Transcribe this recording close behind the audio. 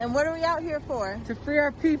And what are we out here for? To free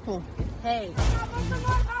our people. Hey.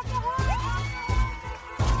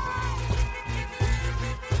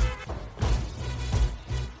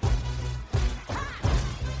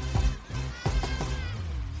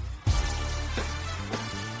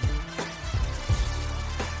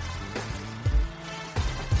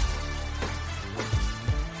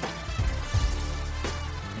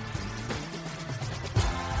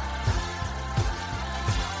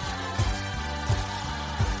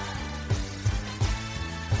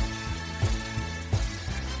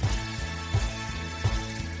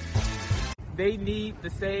 They need the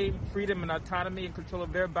same freedom and autonomy and control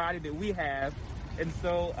of their body that we have. And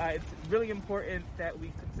so it's really important that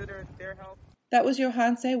we consider their health. That was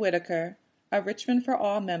Yohanse Whitaker, a Richmond for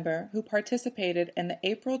All member who participated in the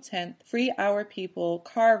April 10th Free Our People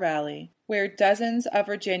car rally, where dozens of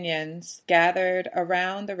Virginians gathered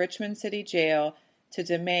around the Richmond City Jail to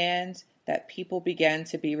demand that people begin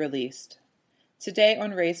to be released. Today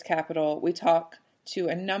on Race Capital, we talk to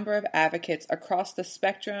a number of advocates across the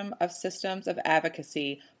spectrum of systems of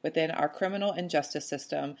advocacy within our criminal and justice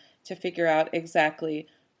system to figure out exactly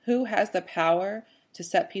who has the power to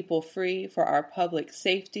set people free for our public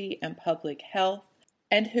safety and public health,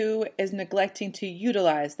 and who is neglecting to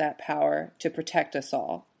utilize that power to protect us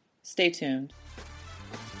all. Stay tuned.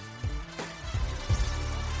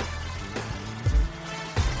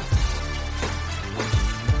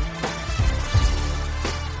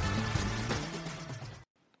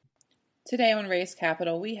 Today on Race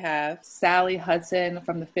Capital, we have Sally Hudson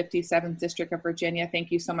from the 57th District of Virginia. Thank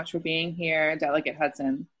you so much for being here, Delegate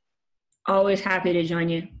Hudson. Always happy to join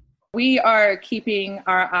you. We are keeping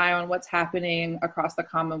our eye on what's happening across the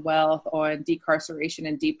Commonwealth on decarceration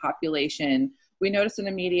and depopulation. We noticed in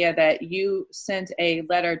the media that you sent a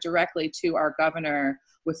letter directly to our governor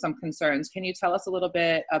with some concerns. Can you tell us a little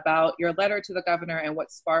bit about your letter to the governor and what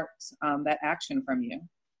sparked that action from you?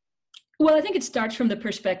 Well, I think it starts from the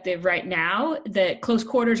perspective right now that close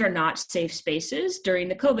quarters are not safe spaces during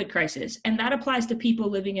the COVID crisis. And that applies to people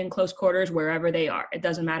living in close quarters wherever they are. It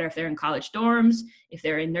doesn't matter if they're in college dorms, if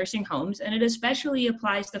they're in nursing homes, and it especially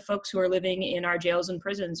applies to folks who are living in our jails and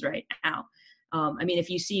prisons right now. If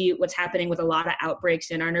you see what's happening with a lot of outbreaks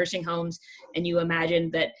in our nursing homes, and you imagine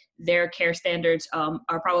that their care standards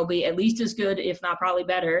are probably at least as good, if not probably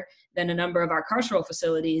better, than a number of our carceral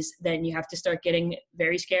facilities, then you have to start getting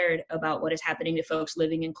very scared about what is happening to folks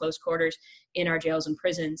living in close quarters in our jails and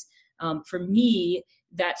prisons. For me,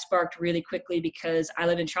 that sparked really quickly because I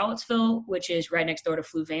live in Charlottesville, which is right next door to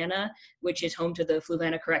Fluvanna, which is home to the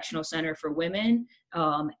Fluvanna Correctional Center for Women.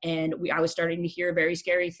 I was starting to hear very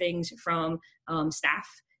scary things from staff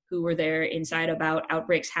who were there inside about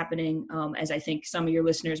outbreaks happening. As I think some of your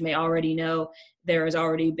listeners may already know, there has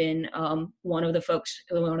already been one of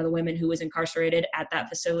the women who was incarcerated at that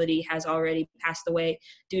facility has already passed away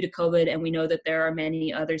due to COVID. And we know that there are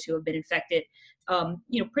many others who have been infected.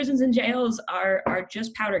 Prisons and jails are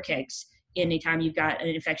just powder kegs anytime you've got an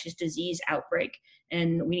infectious disease outbreak.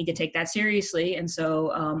 And we need to take that seriously. And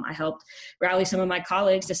so I helped rally some of my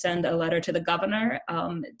colleagues to send a letter to the governor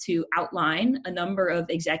to outline a number of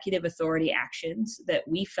executive authority actions that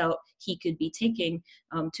we felt he could be taking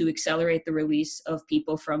to accelerate the release of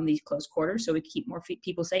people from these close quarters so we keep more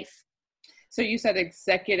people safe. So you said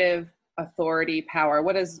executive authority power.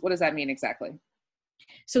 What does that mean exactly?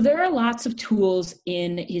 So there are lots of tools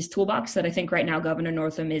in his toolbox that I think right now Governor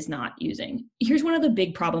Northam is not using. Here's one of the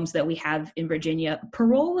big problems that we have in Virginia.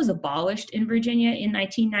 Parole was abolished in Virginia in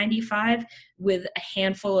 1995 with a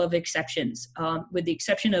handful of exceptions, with the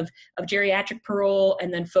exception of geriatric parole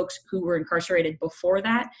and then folks who were incarcerated before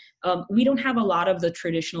that. We don't have a lot of the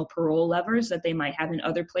traditional parole levers that they might have in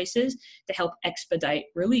other places to help expedite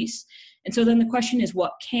release. And so then the question is,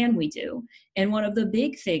 what can we do? And one of the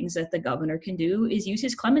big things that the governor can do is use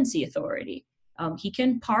his clemency authority. He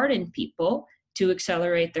can pardon people to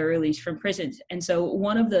accelerate their release from prisons. And so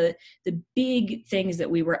one of the big things that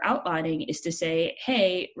we were outlining is to say,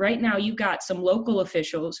 hey, right now you've got some local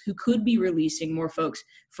officials who could be releasing more folks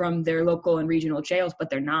from their local and regional jails,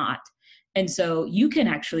 but they're not. And so you can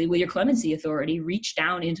actually, with your clemency authority, reach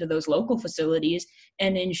down into those local facilities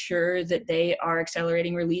and ensure that they are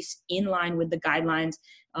accelerating release in line with the guidelines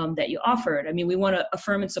that you offered. I mean, we want to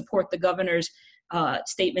affirm and support the governor's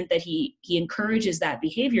statement that he encourages that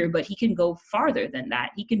behavior, but he can go farther than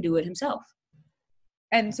that. He can do it himself.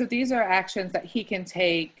 And so these are actions that he can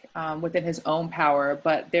take within his own power,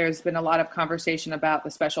 but there's been a lot of conversation about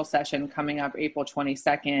the special session coming up April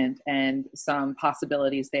 22nd and some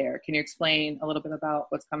possibilities there. Can you explain a little bit about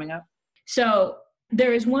what's coming up? So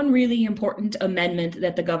There is one really important amendment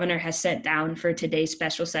that the governor has sent down for today's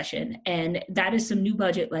special session, and that is some new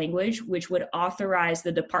budget language, which would authorize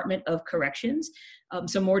the Department of Corrections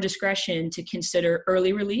some more discretion to consider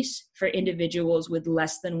early release for individuals with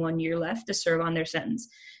less than 1 year left to serve on their sentence.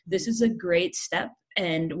 This is a great step,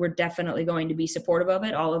 and we're definitely going to be supportive of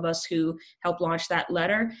it, all of us who helped launch that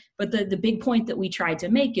letter. But the big point that we tried to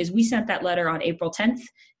make is we sent that letter on April 10th,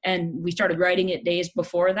 and we started writing it days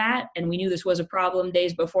before that, and we knew this was a problem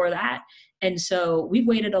days before that. And so we've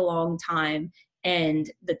waited a long time, and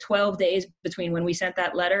the 12 days between when we sent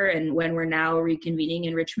that letter and when we're now reconvening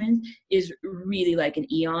in Richmond is really like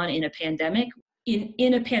an eon in a pandemic.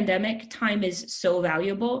 In a pandemic, time is so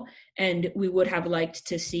valuable, and we would have liked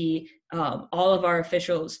to see all of our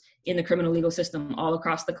officials in the criminal legal system all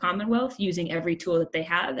across the Commonwealth using every tool that they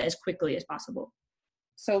have as quickly as possible.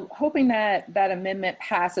 So hoping that that amendment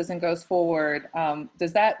passes and goes forward,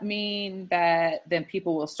 does that mean that then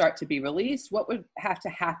people will start to be released? What would have to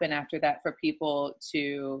happen after that for people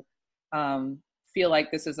to feel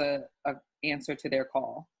like this is a answer to their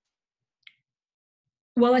call?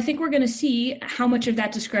 Well, I think we're going to see how much of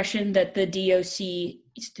that discretion that the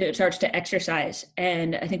DOC starts to exercise.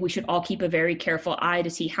 And I think we should all keep a very careful eye to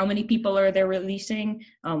see how many people are they releasing,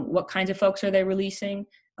 what kinds of folks are they releasing.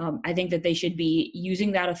 I think that they should be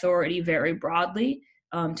using that authority very broadly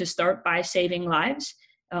to start by saving lives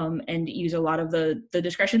and use a lot of the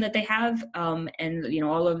discretion that they have and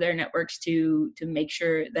all of their networks to make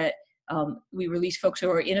sure that we release folks who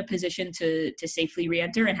are in a position to safely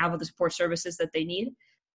reenter and have the support services that they need.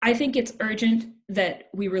 I think it's urgent that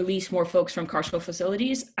we release more folks from carceral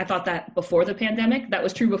facilities. I thought that before the pandemic. That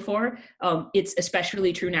was true before. It's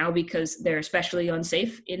especially true now because they're especially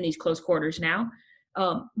unsafe in these close quarters now.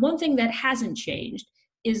 One thing that hasn't changed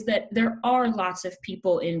is that there are lots of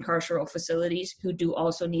people in carceral facilities who do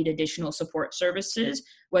also need additional support services,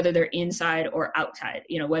 whether they're inside or outside,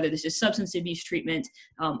 whether this is substance abuse treatment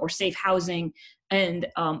or safe housing. And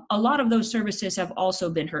a lot of those services have also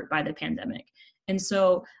been hurt by the pandemic. And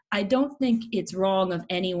so I don't think it's wrong of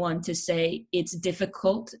anyone to say it's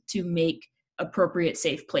difficult to make appropriate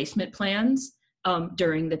safe placement plans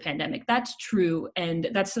during the pandemic. That's true. And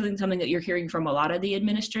that's something that you're hearing from a lot of the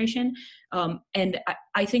administration. And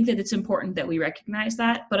I think that it's important that we recognize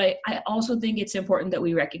that. But I also think it's important that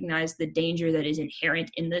we recognize the danger that is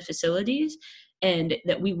inherent in the facilities and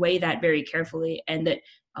that we weigh that very carefully. And that,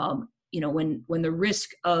 when the risk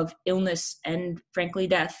of illness and frankly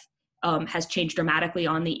death has changed dramatically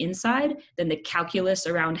on the inside, then the calculus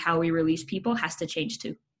around how we release people has to change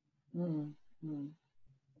too. Mm-hmm.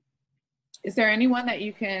 Is there anyone that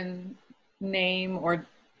you can name or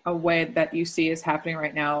a way that you see is happening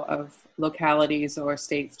right now of localities or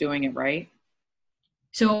states doing it right?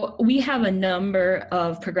 So we have a number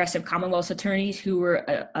of progressive Commonwealth attorneys who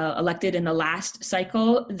were elected in the last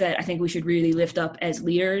cycle that I think we should really lift up as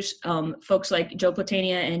leaders. Folks like Joe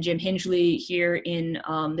Platania and Jim Hingley here in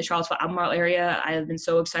the Charlottesville-Albemarle area. I have been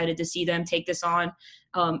so excited to see them take this on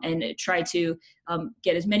and try to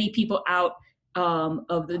get as many people out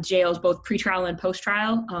of the jails, both pretrial and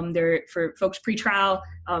post-trial. They're for folks pretrial,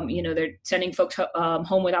 they're sending folks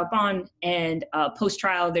home without bond, and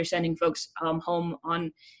post-trial, they're sending folks home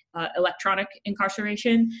on electronic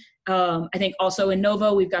incarceration. I think also in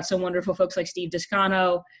Novo, we've got some wonderful folks like Steve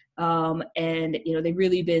Descano, and they've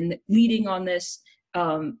really been leading on this.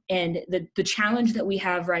 And the challenge that we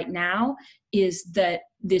have right now is that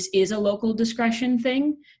this is a local discretion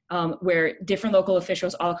thing, where different local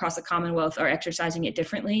officials all across the Commonwealth are exercising it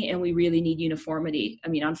differently, and we really need uniformity. I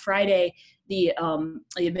mean, on Friday, the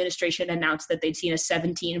administration announced that they'd seen a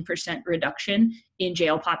 17% reduction in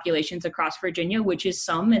jail populations across Virginia, which is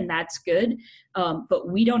some, and that's good. But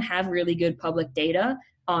we don't have really good public data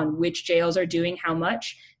on which jails are doing how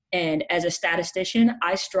much. And as a statistician,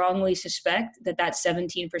 I strongly suspect that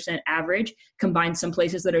 17% average combines some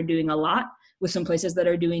places that are doing a lot with some places that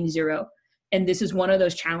are doing zero. And this is one of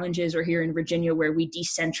those challenges we're here in Virginia where we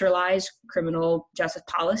decentralize criminal justice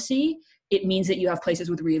policy. It means that you have places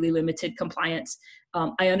with really limited compliance.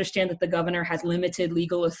 I understand that the governor has limited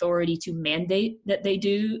legal authority to mandate that they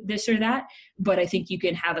do this or that, but I think you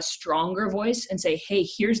can have a stronger voice and say, hey,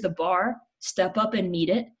 here's the bar, step up and meet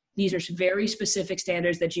it. These are very specific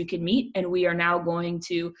standards that you can meet, and we are now going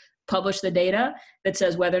to publish the data that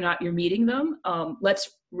says whether or not you're meeting them.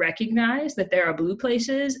 Let's recognize that there are blue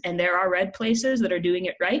places and there are red places that are doing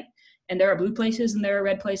it right, and there are blue places and there are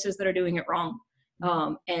red places that are doing it wrong.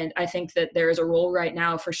 And I think that there is a role right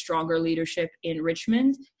now for stronger leadership in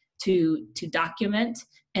Richmond to document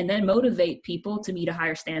and then motivate people to meet a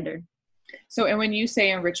higher standard. So, and when you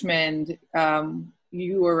say in Richmond,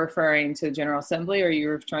 you were referring to General Assembly, or you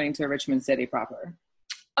were referring to Richmond City proper?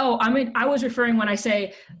 Oh, I mean, I was referring when I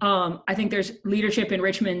say I think there's leadership in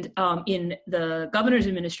Richmond in the governor's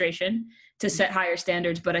administration to set higher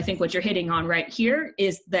standards. But I think what you're hitting on right here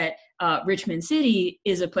is that Richmond City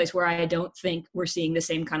is a place where I don't think we're seeing the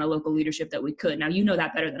same kind of local leadership that we could. Now, you know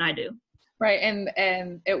that better than I do. Right.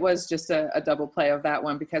 And it was just a double play of that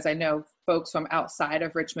one, because I know folks from outside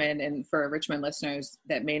of Richmond, and for Richmond listeners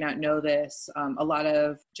that may not know this, a lot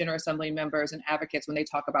of General Assembly members and advocates, when they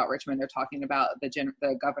talk about Richmond, they're talking about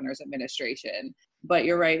the governor's administration. But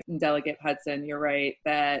you're right, Delegate Hudson, you're right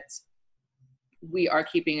that we are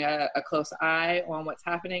keeping a close eye on what's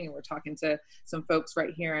happening, and we're talking to some folks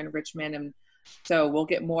right here in Richmond, and so we'll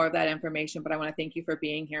get more of that information. But I want to thank you for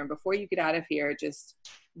being here. And before you get out of here, just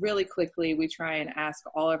really quickly, we try and ask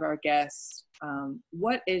all of our guests,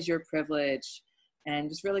 what is your privilege? And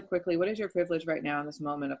just really quickly, what is your privilege right now in this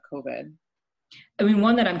moment of COVID? I mean,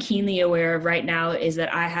 one that I'm keenly aware of right now is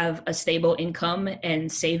that I have a stable income and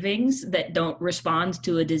savings that don't respond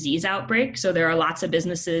to a disease outbreak. So there are lots of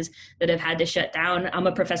businesses that have had to shut down. I'm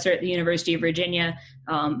a professor at the University of Virginia.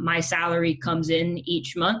 My salary comes in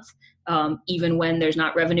each month, even when there's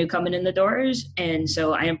not revenue coming in the doors. And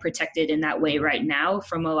so I am protected in that way right now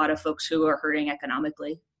from a lot of folks who are hurting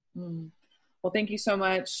economically. Well, thank you so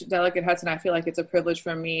much, Delegate Hudson. I feel like it's a privilege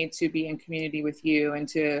for me to be in community with you and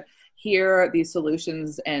to hear these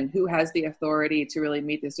solutions and who has the authority to really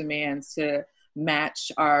meet these demands to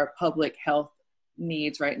match our public health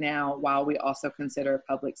needs right now, while we also consider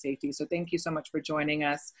public safety. So thank you so much for joining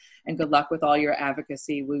us, and good luck with all your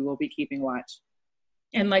advocacy. We will be keeping watch.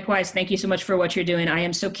 And likewise, thank you so much for what you're doing. I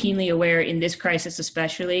am so keenly aware in this crisis,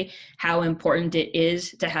 especially, how important it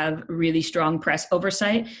is to have really strong press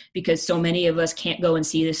oversight, because so many of us can't go and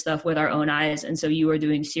see this stuff with our own eyes. And so you are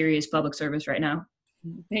doing serious public service right now.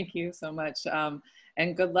 Thank you so much.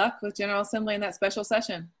 And good luck with General Assembly in that special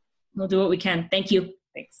session. We'll do what we can. Thank you.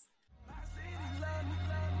 Thanks.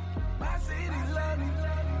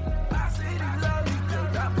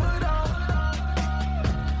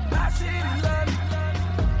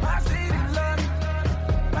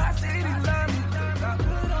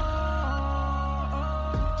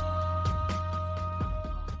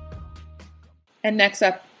 And next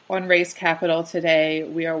up on Race Capital today,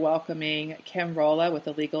 we are welcoming Kim Rolla with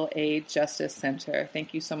the Legal Aid Justice Center.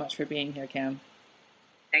 Thank you so much for being here, Kim.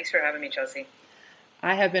 Thanks for having me, Chelsea.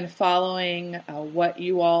 I have been following what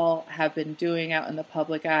you all have been doing out in the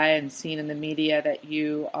public eye and seen in the media that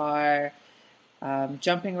you are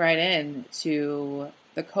jumping right in to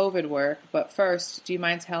the COVID work. But first, do you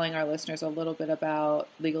mind telling our listeners a little bit about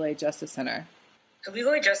Legal Aid Justice Center? The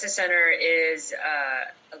Legal Aid Justice Center is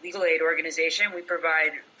a legal aid organization. We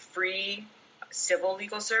provide free civil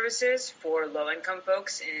legal services for low-income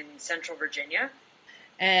folks in Central Virginia.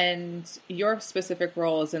 And your specific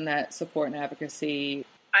role is in that support and advocacy.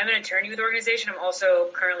 I'm an attorney with the organization. I'm also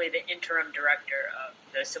currently the interim director of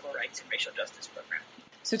the Civil Rights and Racial Justice Program.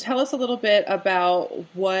 So tell us a little bit about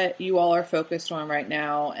what you all are focused on right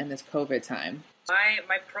now in this COVID time.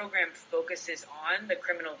 My program focuses on the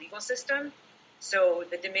criminal legal system. So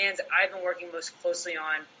the demands I've been working most closely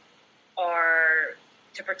on are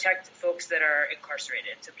to protect folks that are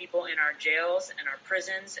incarcerated. So people in our jails and our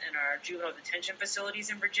prisons and our juvenile detention facilities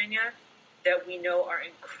in Virginia that we know are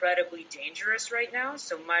incredibly dangerous right now.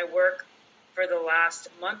 So my work for the last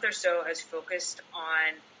month or so has focused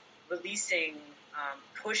on releasing,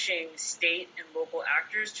 pushing state and local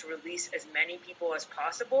actors to release as many people as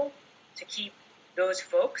possible to keep those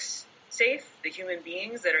folks safe, the human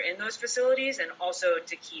beings that are in those facilities, and also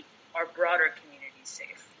to keep our broader communities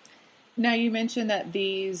safe. Now, you mentioned that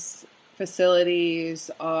these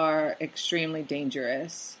facilities are extremely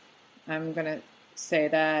dangerous. I'm going to say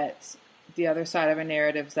that the other side of a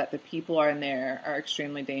narrative is that the people are in there are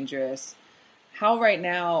extremely dangerous. How right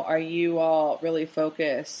now are you all really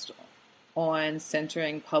focused on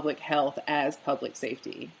centering public health as public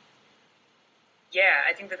safety? Yeah,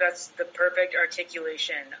 I think that's the perfect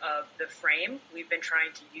articulation of the frame we've been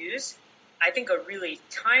trying to use. I think a really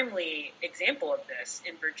timely example of this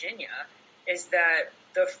in Virginia is that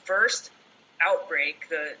the first outbreak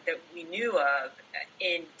that we knew of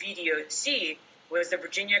in VDOC was the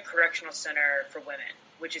Virginia Correctional Center for Women,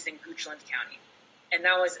 which is in Goochland County. And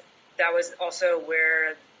that was also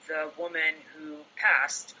where the woman who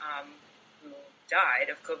passed, who died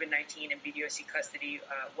of COVID-19 in VDOC custody,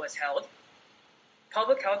 was held.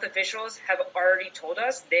 Public health officials have already told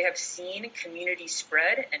us they have seen community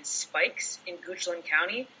spread and spikes in Goochland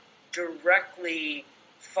County directly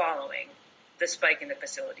following the spike in the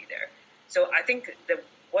facility there. So I think that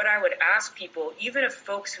what I would ask people, even if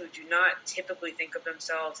folks who do not typically think of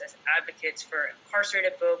themselves as advocates for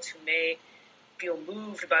incarcerated folks who may feel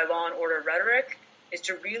moved by law and order rhetoric, is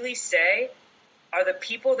to really say, are the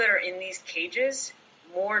people that are in these cages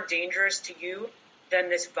more dangerous to you than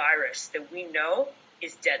this virus that we know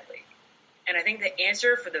is deadly? And I think the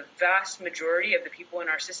answer for the vast majority of the people in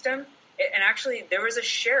our system, and actually there was a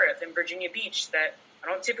sheriff in Virginia Beach that, I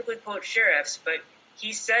don't typically quote sheriffs, but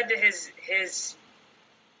he said to his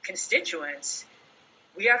constituents,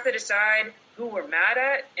 we have to decide who we're mad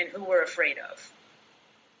at and who we're afraid of.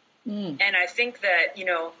 And I think that,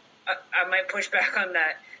 I might push back on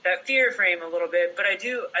that fear frame a little bit, but I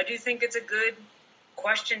do think it's a good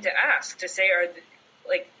question to ask, to say,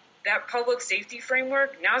 that public safety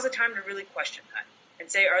framework, now's the time to really question that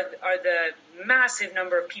and say, are the massive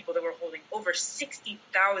number of people that we're holding, over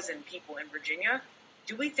 60,000 people in Virginia,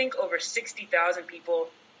 do we think over 60,000 people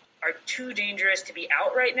are too dangerous to be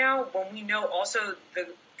out right now, when we know also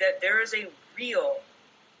that there is a real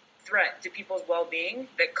threat to people's well-being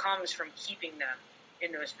that comes from keeping them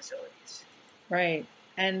in those facilities? Right.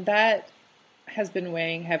 And that has been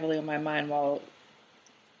weighing heavily on my mind while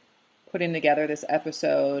putting together this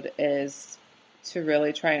episode, is to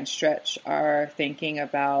really try and stretch our thinking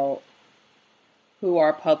about who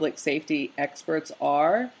our public safety experts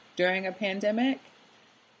are during a pandemic.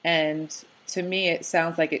 And to me, it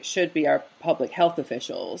sounds like it should be our public health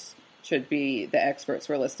officials, should be the experts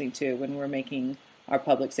we're listening to when we're making our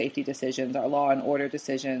public safety decisions, our law and order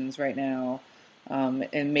decisions right now,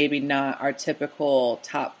 and maybe not our typical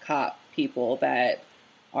top cop people that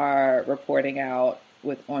are reporting out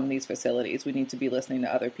on these facilities. We need to be listening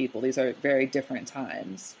to other people. These are very different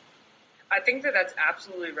times. I think that that's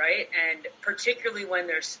absolutely right, and particularly when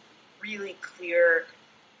there's really clear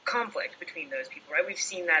conflict between those people, right? We've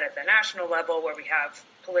seen that at the national level, where we have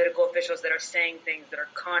political officials that are saying things that are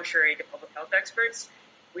contrary to public health experts.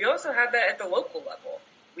 We also have that at the local level.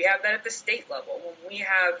 We have that at the state level, when we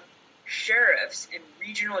have sheriffs and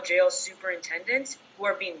regional jail superintendents who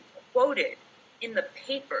are being quoted in the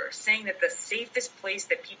paper saying that the safest place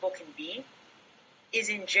that people can be is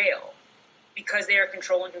in jail because they are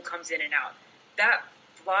controlling who comes in and out. That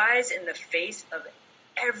flies in the face of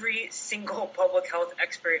every single public health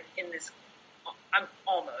expert in this.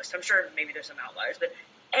 I'm sure maybe there's some outliers, but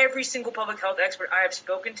every single public health expert I have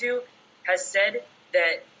spoken to has said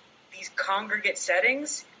that these congregate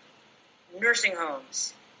settings, nursing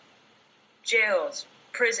homes, jails,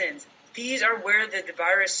 prisons, these are where the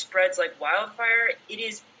virus spreads like wildfire. It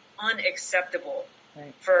is unacceptable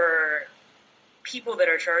for people that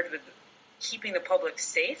are charged with keeping the public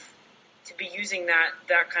safe to be using that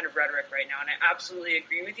kind of rhetoric right now. And I absolutely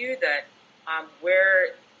agree with you that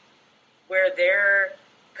where their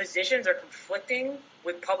positions are conflicting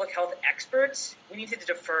with public health experts, we need to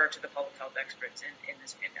defer to the public health experts in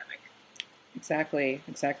this pandemic.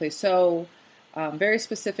 Exactly. So, very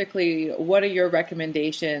specifically, what are your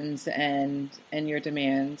recommendations and your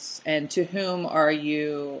demands, and to whom are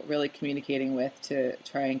you really communicating with to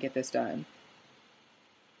try and get this done?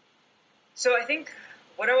 So I think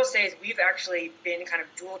what I will say is we've actually been kind of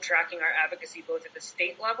dual tracking our advocacy both at the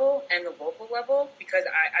state level and the local level, because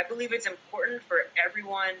I believe it's important for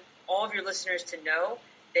everyone, all of your listeners, to know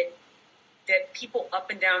that people up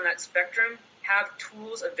and down that spectrum have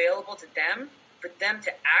tools available to them for them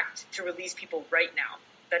to act to release people right now.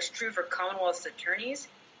 That's true for Commonwealth's attorneys.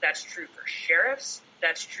 That's true for sheriffs.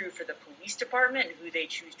 That's true for the police department and who they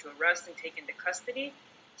choose to arrest and take into custody.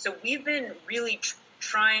 So we've been really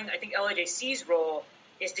trying, I think LAJC's role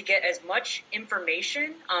is to get as much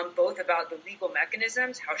information both about the legal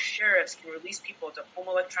mechanisms, how sheriffs can release people to home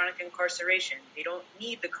electronic incarceration. They don't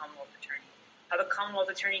need the Commonwealth attorney. How the Commonwealth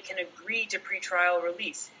attorney can agree to pretrial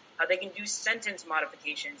release. How they can do sentence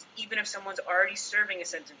modifications, even if someone's already serving a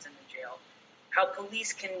sentence in the jail. How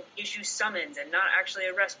police can issue summons and not actually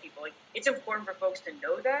arrest people. It's important for folks to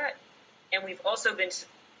know that. And we've also been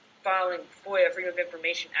filing FOIA, Freedom of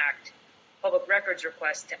Information Act, public records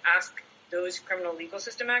requests to ask those criminal legal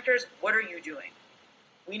system actors, what are you doing?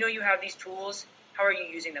 We know you have these tools. How are you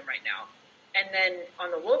using them right now? And then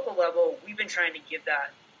on the local level, we've been trying to give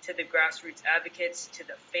that to the grassroots advocates, to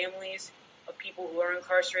the families of people who are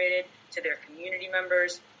incarcerated, to their community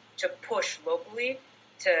members, to push locally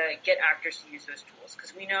to get actors to use those tools.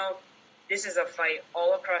 Because we know this is a fight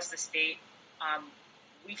all across the state.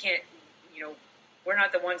 We can't, we're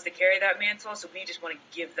not the ones that carry that mantle, so we just want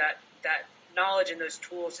to give that knowledge and those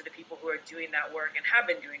tools to the people who are doing that work and have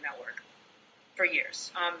been doing that work for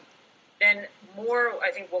years. Then more,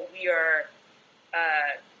 I think what we are,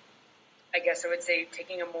 I guess I would say,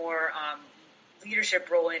 taking a more leadership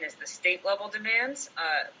role in is the state level demands.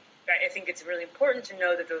 I think it's really important to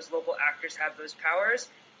know that those local actors have those powers,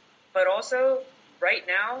 but also right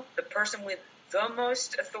now, the person with the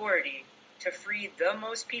most authority to free the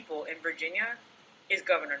most people in Virginia is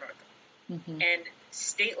Governor Northam. Mm-hmm. And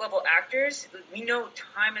state level actors, we know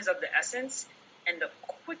time is of the essence, and the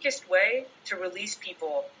quickest way to release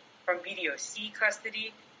people from BDOC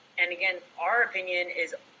custody, and again, our opinion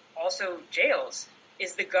is also jails,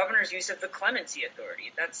 is the governor's use of the clemency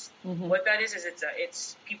authority. That's what that is.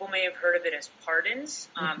 It's people may have heard of it as pardons.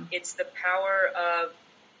 It's the power of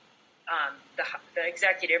the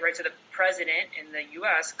executive, right? So the president in the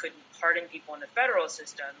U.S. could pardon people in the federal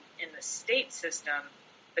system. In the state system,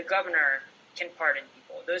 the governor can pardon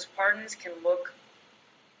people. Those pardons can look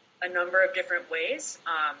a number of different ways.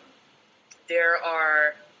 There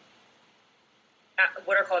are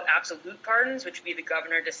what are called absolute pardons, which would be the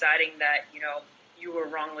governor deciding that, you were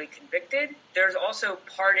wrongly convicted. There's also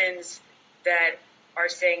pardons that are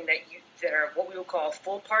saying that are what we would call a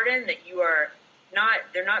full pardon, that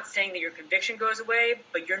they're not saying that your conviction goes away,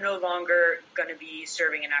 but you're no longer going to be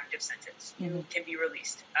serving an active sentence. You can be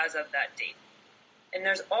released as of that date. And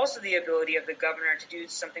there's also the ability of the governor to do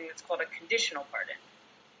something that's called a conditional pardon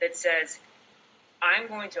that says, I'm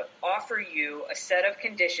going to offer you a set of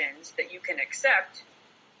conditions that you can accept,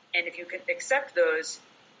 and if you can accept those,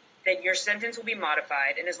 then your sentence will be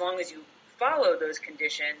modified, and as long as you follow those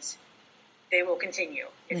conditions, they will continue.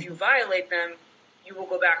 If you violate them, you will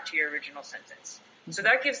go back to your original sentence. So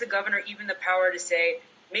that gives the governor even the power to say,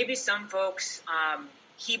 maybe some folks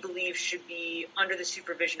he believes should be under the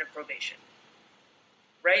supervision of probation,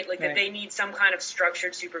 right? That they need some kind of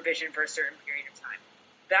structured supervision for a certain period of time.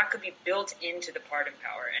 That could be built into the pardon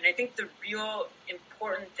power. And I think the real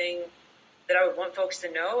important thing that I would want folks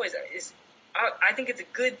to know is I think it's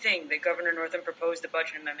a good thing that Governor Northam proposed the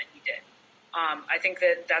budget amendment he did. I think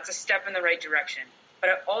that that's a step in the right direction. But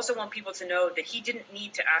I also want people to know that he didn't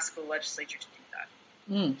need to ask the legislature to do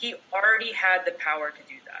that. He already had the power to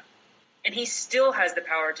do that. And he still has the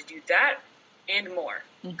power to do that and more.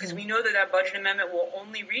 Because we know that budget amendment will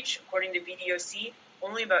only reach, according to BDOC,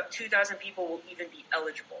 only about 2,000 people will even be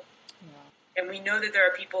eligible. And we know that there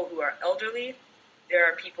are people who are elderly,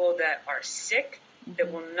 there are people that are sick,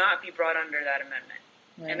 that will not be brought under that amendment.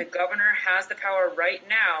 And the governor has the power right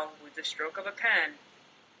now, with the stroke of a pen,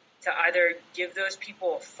 to either give those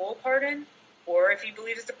people a full pardon, or if he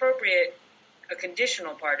believes it's appropriate, a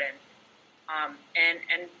conditional pardon,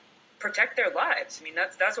 and protect their lives. I mean,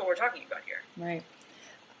 that's what we're talking about here. Right.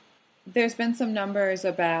 There's been some numbers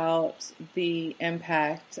about the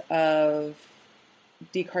impact of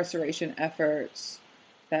decarceration efforts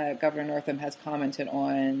that Governor Northam has commented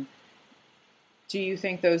on. Do you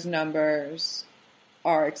think those numbers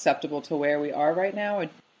are acceptable to where we are right now?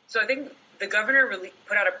 So I think the governor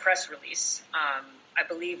put out a press release, I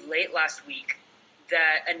believe late last week,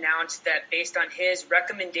 that announced that based on his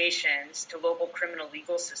recommendations to local criminal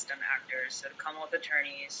legal system actors, so to Commonwealth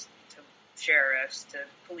attorneys, to sheriffs, to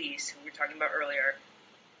police, who we were talking about earlier,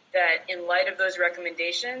 that in light of those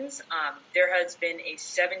recommendations, there has been a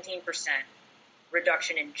 17%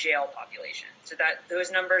 reduction in jail population. So that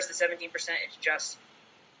those numbers, the 17%, is just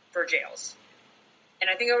for jails. And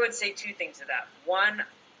I think I would say two things to that. One,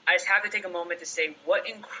 I just have to take a moment to say what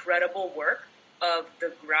incredible work of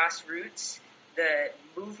the grassroots, the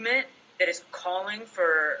movement that is calling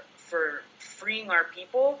for freeing our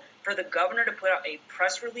people, for the governor to put out a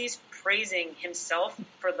press release praising himself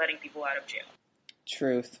for letting people out of jail.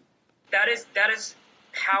 Truth. That is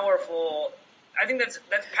powerful. I think that's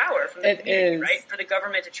power from the community, right? For the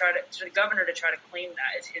governor to try to claim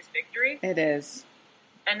that as his victory. It is.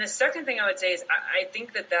 And the second thing I would say is I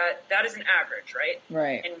think that is an average, right?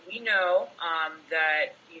 Right. And we know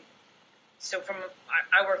that.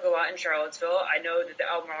 I work a lot in Charlottesville. I know that the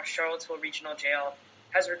Albemarle Charlottesville Regional Jail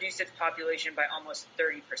has reduced its population by almost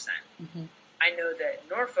 30%. I know that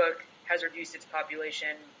Norfolk has reduced its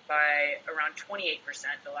population by around 28%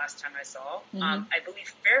 the last time I saw. I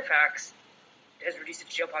believe Fairfax has reduced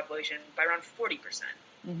its jail population by around 40%.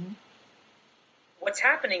 What's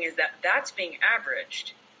happening is that that's being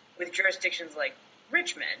averaged with jurisdictions like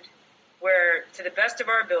Richmond, where to the best of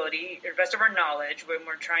our ability, or best of our knowledge, when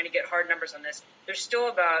we're trying to get hard numbers on this, there's still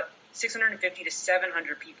about 650 to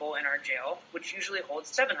 700 people in our jail, which usually holds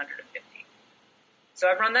 750. So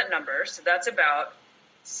I've run that number. So that's about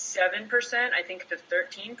 7%, I think, to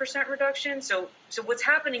 13% reduction. So what's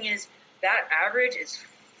happening is that average is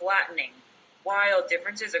flattening wild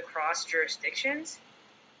differences across jurisdictions.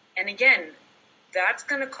 And again, that's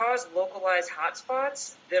going to cause localized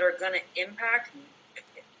hotspots that are going to impact.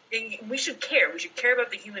 We should care. We should care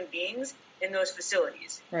about the human beings in those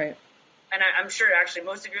facilities. Right. And I'm sure actually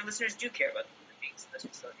most of your listeners do care about the human beings in those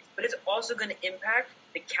facilities. But it's also going to impact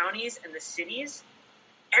the counties and the cities,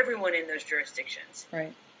 everyone in those jurisdictions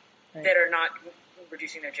Right. that are not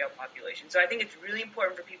reducing their jail population. So I think it's really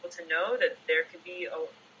important for people to know that there could be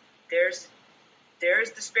there's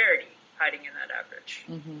disparity hiding in that average.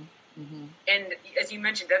 Mm-hmm. Mm-hmm. And as you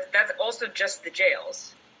mentioned, that's also just the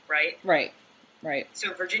jails, right? Right. Right.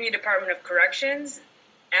 So Virginia Department of Corrections,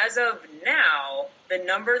 as of now, the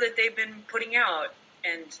number that they've been putting out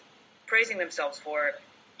and praising themselves for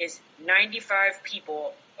is 95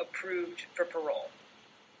 people approved for parole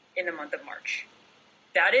in the month of March.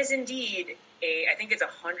 That is indeed I think it's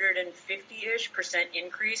 150-ish%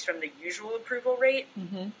 increase from the usual approval rate,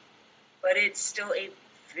 Mm-hmm. but it's still a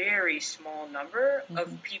very small number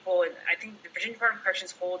of people. And I think the Virginia Department of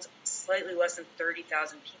Corrections holds slightly less than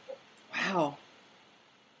 30,000 people. Wow.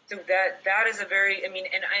 So that is a very,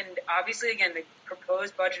 and obviously, again, the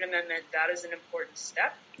proposed budget amendment, that is an important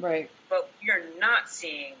step. Right. But we are not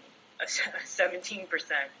seeing a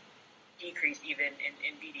 17% decrease even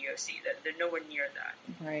in VDOC. They're nowhere near that.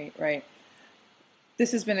 Right, right.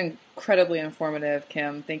 This has been incredibly informative,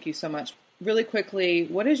 Kim. Thank you so much. Really quickly,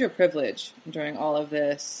 what is your privilege during all of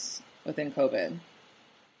this within COVID?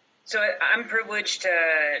 So I'm privileged to,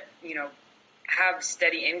 have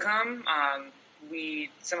steady income.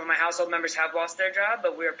 Some of my household members have lost their job,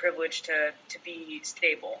 but we're privileged to be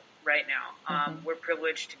stable right now. We're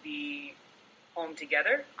privileged to be home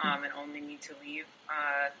together and only need to leave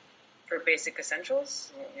for basic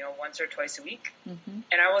essentials, once or twice a week. Mm-hmm.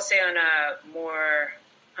 And I will say on a more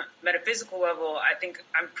metaphysical level, I think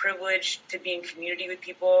I'm privileged to be in community with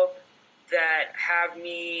people that have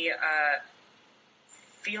me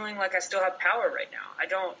feeling like I still have power right now. I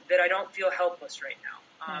don't feel helpless right now.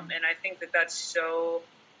 And I think that's so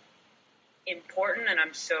important, and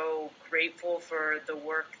I'm so grateful for the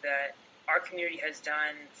work that our community has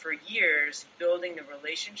done for years, building the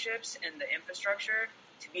relationships and the infrastructure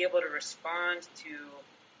to be able to respond to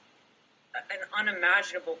an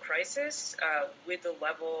unimaginable crisis with the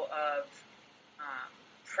level of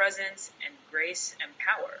presence and grace and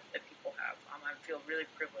power that people have. I feel really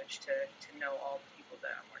privileged to know all the people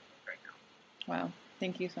that I'm working with right now. Wow.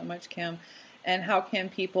 Thank you so much, Kim. And how can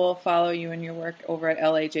people follow you in your work over at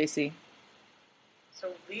LAJC?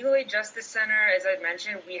 So Legal Aid Justice Center, as I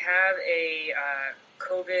mentioned, we have a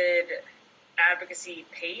COVID advocacy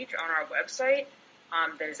page on our website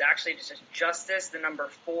that is actually just justice, the number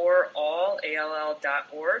 4, all,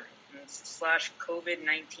 ALL.org,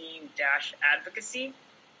 /COVID-19-advocacy.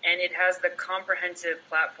 And it has the comprehensive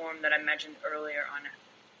platform that I mentioned earlier on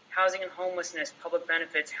housing and homelessness, public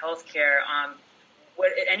benefits, healthcare,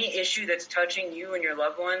 any issue that's touching you and your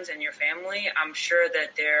loved ones and your family. I'm sure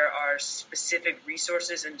that there are specific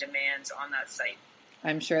resources and demands on that site.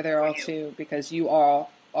 I'm sure there are too, because you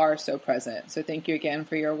all are so present. So thank you again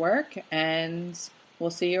for your work, and we'll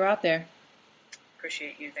see you out there.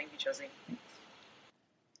 Appreciate you. Thank you, Chelsea.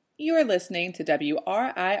 You are listening to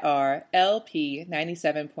WRIR LP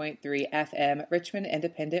 97.3 FM Richmond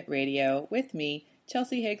Independent Radio with me,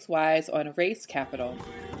 Chelsea Higgs Wise, on Race Capital.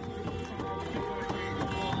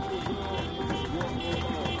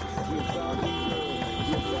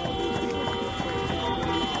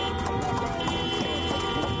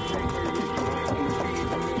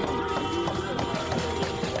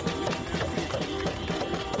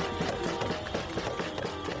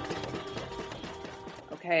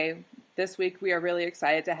 Okay, this week we are really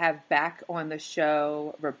excited to have back on the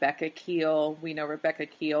show Rebecca Keel. We know Rebecca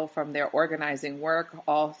Keel from their organizing work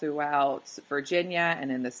all throughout Virginia and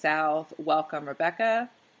in the South. Welcome, Rebecca.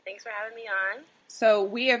 Thanks for having me on. So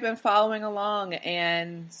we have been following along,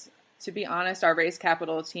 and to be honest, our Race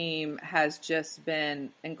Capital team has just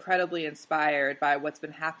been incredibly inspired by what's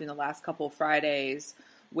been happening the last couple of Fridays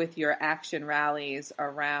with your action rallies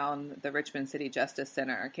around the Richmond City Justice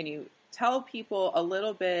Center. Can you tell people a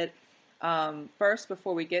little bit, first,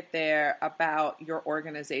 before we get there, about your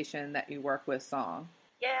organization that you work with, SONG?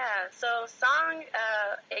 Yeah, so SONG,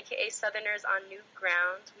 aka Southerners on New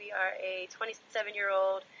Ground, we are a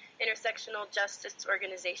 27-year-old intersectional justice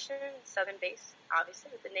organization, Southern-based,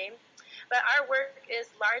 obviously, with the name. But our work is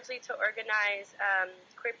largely to organize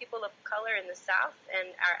queer people of color in the South and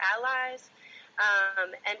our allies,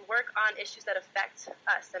 and work on issues that affect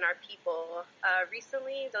us and our people.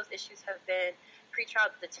 Recently, those issues have been pretrial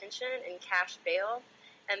detention and cash bail.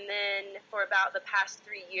 And then for about the past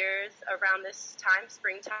 3 years, around this time,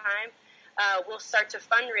 springtime, we'll start to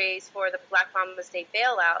fundraise for the Black Mama State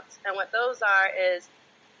bailouts. And what those are is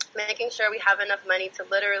making sure we have enough money to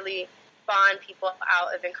literally bond people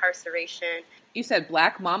out of incarceration You said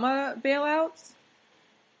Black Mama bailouts?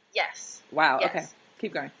 Yes. Wow. Yes. Okay.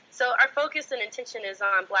 Keep going. So our focus and intention is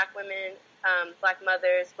on Black women, Black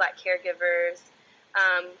mothers, Black caregivers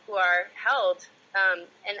who are held.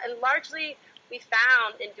 And largely we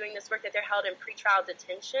found in doing this work that they're held in pretrial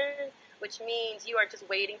detention, which means you are just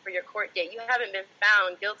waiting for your court date. You haven't been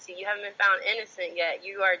found guilty. You haven't been found innocent yet.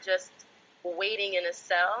 You are just waiting in a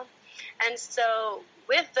cell. And so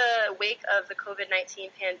with the wake of the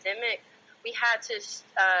COVID-19 pandemic, we had to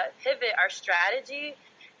pivot our strategy.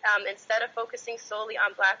 Instead of focusing solely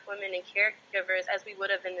on Black women and caregivers as we would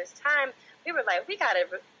have in this time, we were like, we got to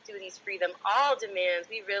do these freedom all demands.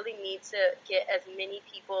 We really need to get as many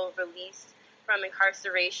people released from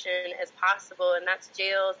incarceration as possible, and that's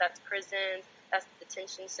jails, that's prisons, that's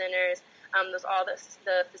detention centers, those all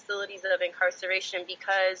the facilities of incarceration,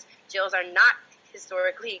 because jails are not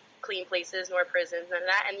historically clean places, nor prisons, none of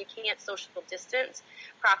that, and you can't social distance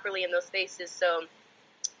properly in those spaces. So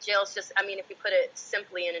jails just, I mean, if we put it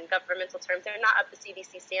simply and in governmental terms, they're not up to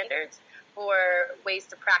CDC standards for ways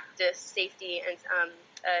to practice safety and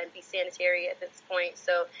be sanitary at this point.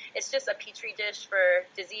 So it's just a petri dish for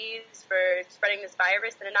disease, for spreading this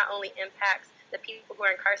virus, and it not only impacts the people who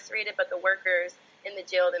are incarcerated, but the workers in the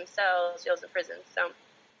jail themselves, jails and prisons.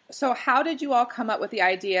 So how did you all come up with the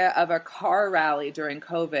idea of a car rally during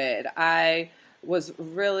COVID? I was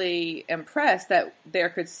really impressed that there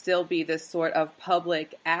could still be this sort of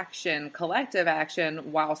public action, collective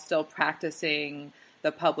action, while still practicing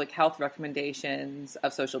the public health recommendations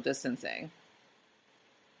of social distancing.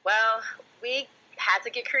 Well, we had to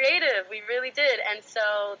get creative. We really did. And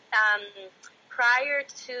so prior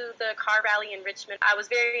to the car rally in Richmond, I was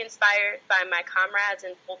very inspired by my comrades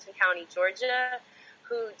in Fulton County, Georgia,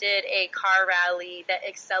 who did a car rally that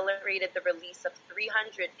accelerated the release of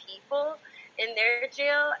 300 people in their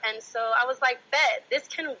jail. And so I was like, bet, this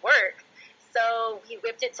can work. So we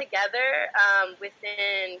whipped it together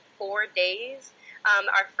within 4 days.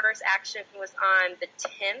 Our first action was on the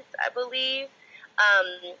 10th, I believe.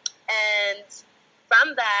 And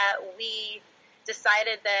from that, we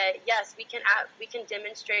decided that, yes, we can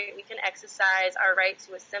demonstrate, we can exercise our right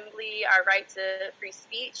to assembly, our right to free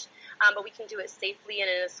speech, but we can do it safely and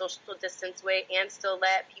in a social distance way and still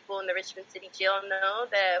let people in the Richmond City Jail know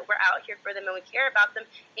that we're out here for them and we care about them,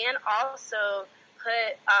 and also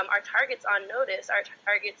put our targets on notice, our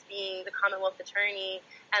targets being the Commonwealth Attorney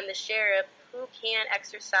and the Sheriff, who can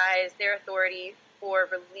exercise their authority for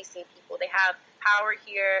releasing people. They have power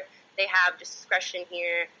here, they have discretion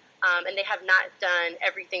here, and they have not done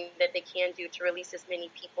everything that they can do to release as many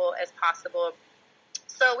people as possible.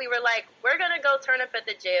 So we were like, we're going to go turn up at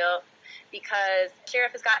the jail, because the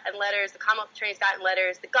Sheriff has gotten letters, the Commonwealth Attorney has gotten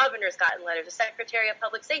letters, the Governor's gotten letters, the Secretary of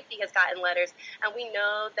Public Safety has gotten letters, and we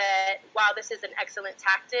know that while this is an excellent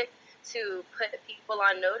tactic to put people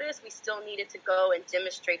on notice, we still needed to go and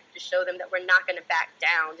demonstrate to show them that we're not going to back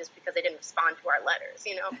down just because they didn't respond to our letters,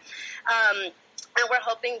 you know. And we're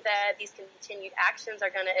hoping that these continued actions are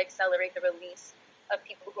going to accelerate the release of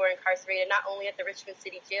people who are incarcerated, not only at the Richmond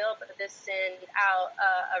City Jail, but this send out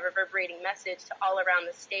a reverberating message to all around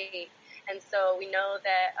the state. And so we know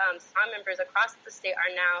that some members across the state are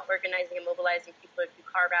now organizing and mobilizing people to do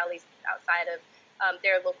car rallies outside of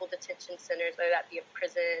their local detention centers, whether that be a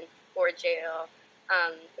prison or a jail,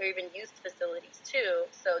 or even youth facilities too.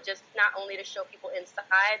 So just not only to show people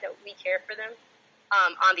inside that we care for them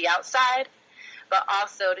on the outside, but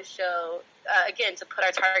also to show, again, to put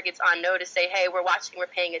our targets on notice, say, hey, we're watching, we're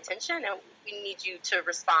paying attention, and we need you to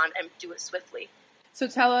respond and do it swiftly. So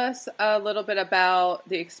tell us a little bit about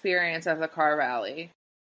the experience of the car rally.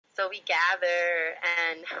 So we gather,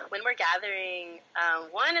 and when we're gathering,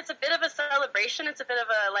 one, it's a bit of a celebration. It's a bit of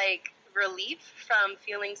a, relief from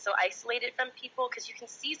feeling so isolated from people, because you can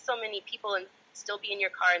see so many people and still be in your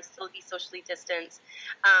car and still be socially distanced.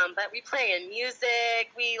 But we play in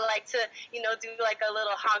music. We like to, do a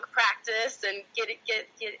little honk practice and get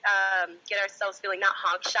ourselves feeling not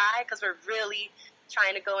honk shy, because we're really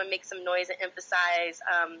trying to go and make some noise and emphasize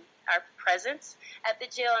our presence at the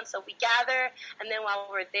jail. And so we gather, and then while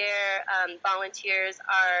we're there, volunteers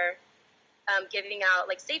are giving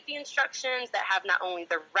out safety instructions that have not only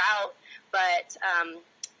the route, but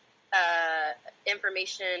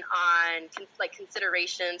information on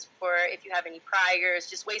considerations for if you have any priors,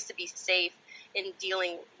 just ways to be safe in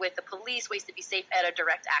dealing with the police, ways to be safe at a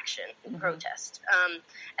direct action protest.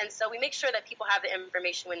 And so we make sure that people have the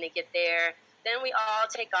information when they get there. Then we all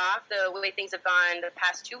take off the way things have gone the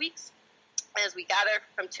past 2 weeks. As we gather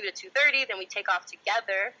from 2 to 2:30, then we take off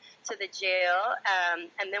together to the jail,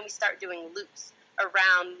 and then we start doing loops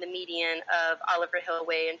around the median of Oliver Hill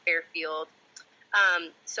Way and Fairfield.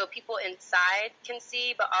 so people inside can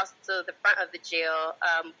see, but also the front of the jail,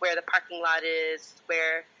 where the parking lot is,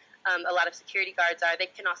 where a lot of security guards are. They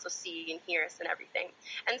can also see and hear us and everything.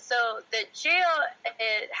 And so the jail,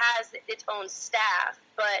 it has its own staff,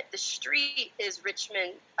 but the street is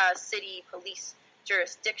Richmond City Police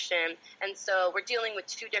jurisdiction. And so we're dealing with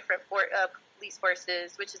two different police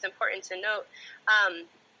forces, which is important to note,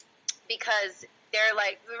 because they're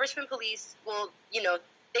like, the Richmond police will,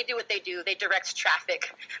 they do what they do. They direct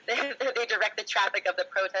traffic. They direct the traffic of the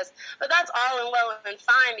protest. But that's all and well and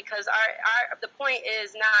fine, because the point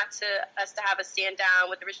is not to us to have a stand down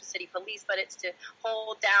with the Richmond City Police, but it's to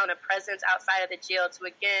hold down a presence outside of the jail to,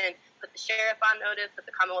 again, put the sheriff on notice, put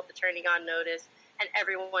the Commonwealth Attorney on notice, and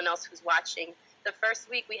everyone else who's watching. The first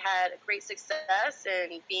week we had great success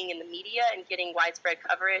in being in the media and getting widespread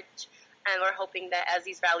coverage. And we're hoping that as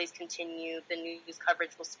these rallies continue, the news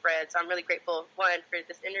coverage will spread. So I'm really grateful, one, for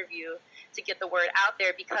this interview to get the word out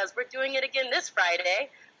there, because we're doing it again this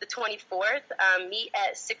Friday, the 24th. Meet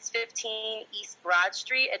at 615 East Broad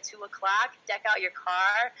Street at 2 o'clock. Deck out your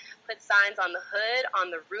car. Put signs on the hood,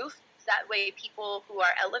 on the roof. That way people who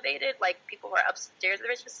are elevated, like people who are upstairs at the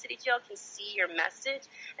Richmond City Jail, can see your message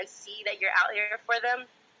and see that you're out here for them.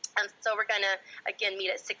 And so we're going to, again, meet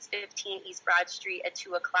at 615 East Broad Street at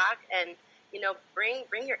 2 o'clock. And,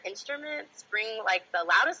 bring your instruments, bring, like, the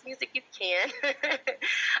loudest music you can,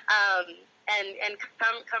 and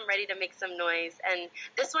come ready to make some noise. And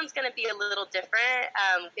this one's going to be a little different.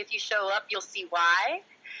 If you show up, you'll see why.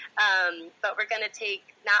 But we're going to take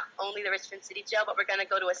not only the Richmond City Jail, but we're going to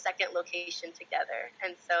go to a second location together.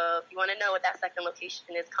 And so if you want to know what that second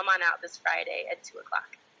location is, come on out this Friday at 2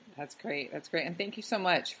 o'clock. That's great. That's great. And thank you so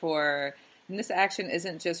much and this action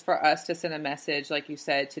isn't just for us to send a message, like you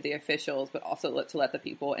said, to the officials, but also to let the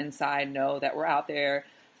people inside know that we're out there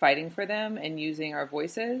fighting for them and using our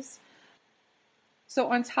voices.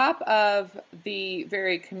 So on top of the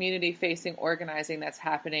very community-facing organizing that's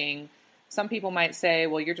happening, some people might say,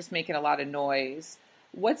 well, you're just making a lot of noise.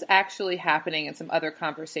 What's actually happening in some other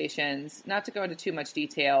conversations? Not to go into too much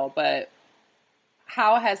detail, but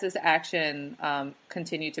how has this action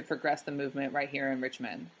continued to progress the movement right here in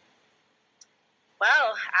Richmond?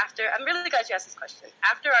 Well, I'm really glad you asked this question.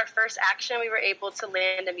 After our first action, we were able to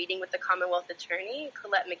land a meeting with the Commonwealth Attorney,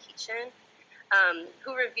 Colette McEachin,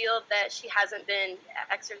 who revealed that she hasn't been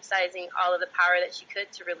exercising all of the power that she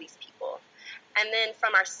could to release people. And then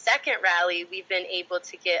from our second rally, we've been able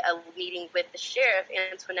to get a meeting with the sheriff,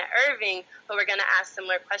 Antoinette Irving, who we're going to ask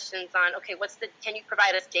similar questions on, okay, can you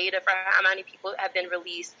provide us data for how many people have been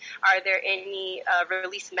released? Are there any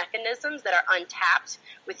release mechanisms that are untapped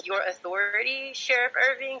with your authority, Sheriff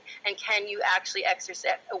Irving? And can you actually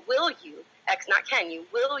exercise, will you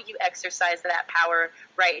exercise that power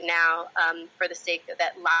right now for the sake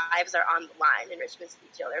that lives are on the line in Richmond City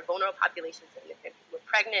Jail? There are vulnerable populations, people who are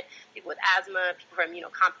pregnant, people with asthma, people who are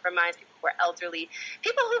immunocompromised, people who are elderly,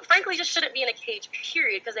 people who frankly just shouldn't be in a cage,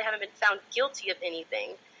 period, because they haven't been found guilty of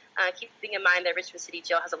anything. Keeping in mind that Richmond City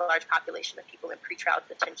Jail has a large population of people in pretrial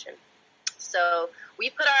detention. So we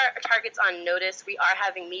put our targets on notice. We are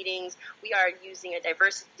having meetings. We are using a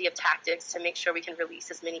diversity of tactics to make sure we can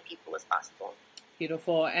release as many people as possible.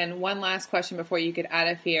 Beautiful. And one last question before you get out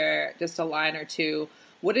of here, just a line or two.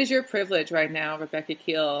 What is your privilege right now, Rebecca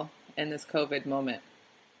Keel, in this COVID moment?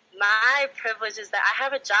 My privilege is that I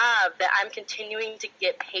have a job that I'm continuing to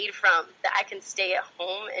get paid from, that I can stay at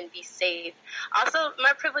home and be safe. Also,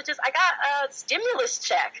 my privilege is I got a stimulus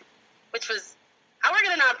check, which was, I work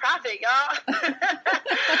at a nonprofit, y'all.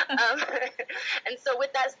 And so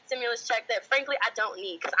with that stimulus check that, frankly, I don't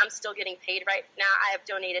need, because I'm still getting paid right now, I have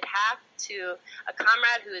donated half to a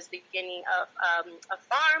comrade who is beginning a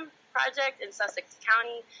farm project in Sussex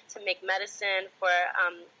County to make medicine for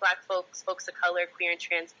Black folks, folks of color, queer and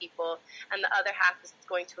trans people. And the other half is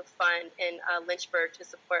going to a fund in Lynchburg to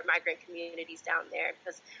support migrant communities down there,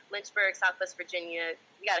 because Lynchburg, Southwest Virginia,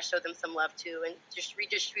 we got to show them some love too and just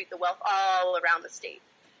redistribute the wealth all around the state.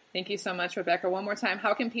 Thank you so much, Rebecca. One more time,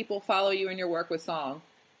 how can people follow you in your work with Song?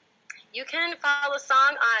 You can follow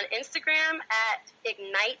Song on Instagram at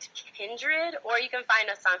Ignite Kindred, or you can find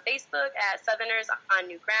us on Facebook at Southerners on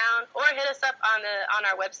New Ground, or hit us up on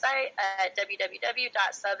our website at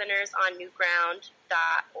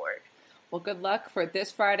www.southerners-on-newground.org. Well, good luck for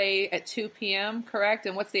this Friday at 2 p.m., correct?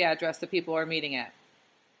 And what's the address that people are meeting at?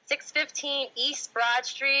 615 East Broad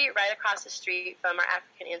Street, right across the street from our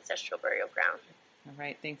African Ancestral Burial Ground. All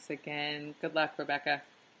right, thanks again. Good luck, Rebecca.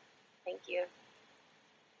 Thank you.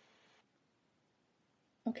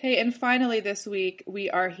 Okay, and finally this week, we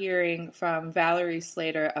are hearing from Valerie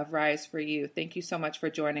Slater of Rise for You. Thank you so much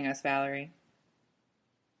for joining us, Valerie.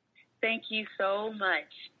 Thank you so much,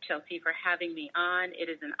 Chelsea, for having me on. It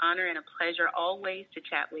is an honor and a pleasure always to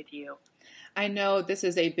chat with you. I know this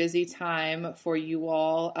is a busy time for you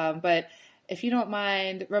all, but if you don't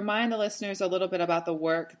mind, remind the listeners a little bit about the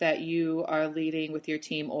work that you are leading with your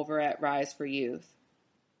team over at Rise for Youth.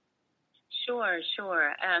 Sure.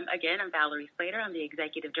 Again, I'm Valerie Slater. I'm the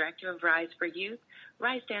Executive Director of Rise for Youth.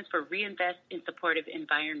 RISE stands for Reinvest in Supportive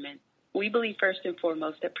Environment. We believe first and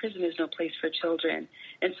foremost that prison is no place for children.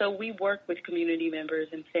 And so we work with community members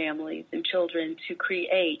and families and children to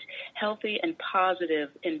create healthy and positive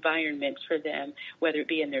environments for them, whether it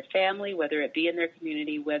be in their family, whether it be in their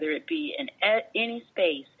community, whether it be in any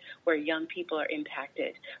space where young people are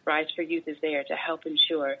impacted. Rise for Youth is there to help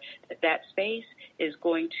ensure that that space is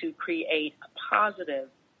going to create a positive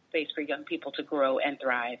space for young people to grow and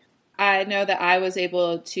thrive. I know that I was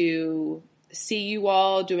able to see you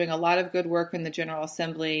all doing a lot of good work in the General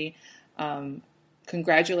Assembly.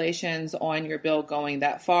 Congratulations on your bill going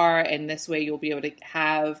that far, and this way you'll be able to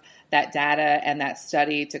have that data and that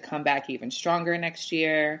study to come back even stronger next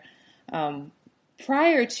year.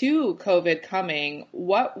 Prior to COVID coming,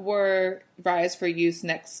 what were Rise for Youth's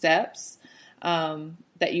next steps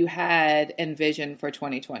that you had envisioned for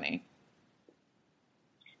 2020?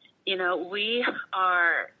 We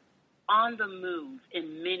are on the move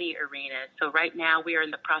in many arenas. So right now we are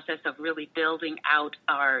in the process of really building out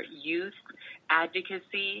our youth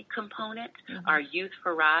advocacy component, our Youth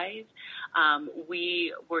for Rise.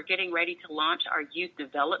 We were getting ready to launch our Youth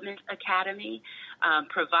Development Academy,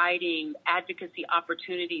 providing advocacy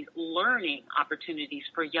opportunities, learning opportunities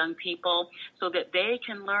for young people so that they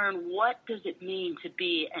can learn what does it mean to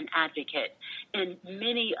be an advocate in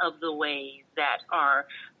many of the ways that are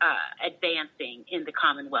advancing in the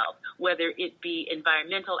Commonwealth, whether it be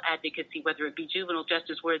environmental advocacy, whether it be juvenile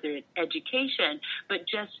justice, whether it's education, but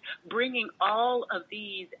just bringing all of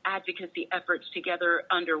these advocacy efforts together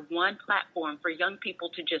under one platform for young people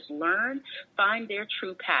to just learn, find their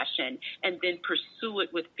true passion, and then pursue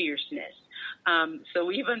it with fierceness. So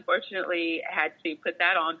we've unfortunately had to put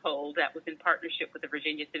that on hold. That was in partnership with the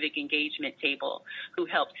Virginia Civic Engagement Table, who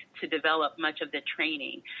helped to develop much of the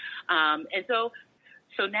training.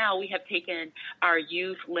 So now we have taken our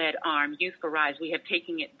youth-led arm, Youth for Rise, we have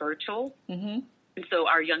taken it virtual. And so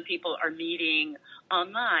our young people are meeting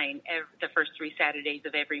online the first 3 Saturdays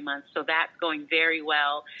of every month. So that's going very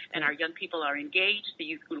well. And our young people are engaged. The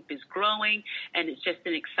youth group is growing, and it's just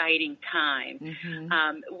an exciting time.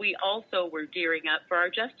 We also were gearing up for our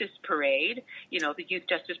Justice Parade. The Youth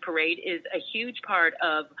Justice Parade is a huge part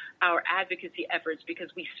of our advocacy efforts because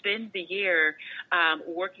we spend the year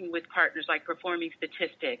working with partners like Performing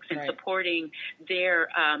Statistics and supporting their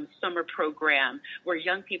summer program where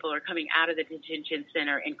young people are coming out of the detention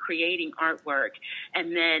center and creating artwork.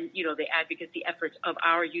 And then, the advocacy efforts of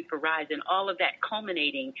our Youth for Rise and all of that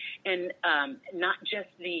culminating in not just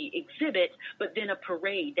the exhibit, but then a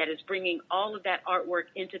parade that is bringing all of that artwork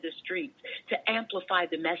into the streets to amplify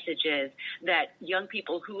the messages that young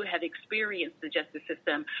people who have experienced the justice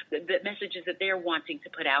system, the messages that they're wanting to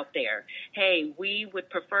put out there. Hey, we would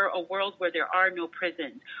prefer a world where there are no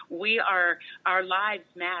prisons. Our lives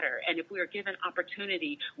matter. And if we are given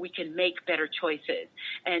opportunity, we can make better choices.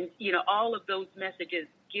 And, all of those messages,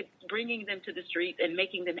 bringing them to the streets and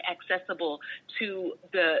making them accessible to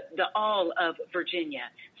the all of Virginia.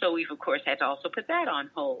 So we've, of course, had to also put that on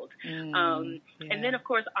hold. And then, of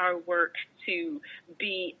course, our work to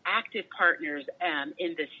be active partners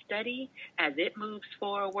in the study as it moves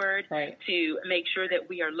forward, to make sure that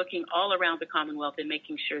we are looking all around the Commonwealth and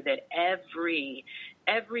making sure that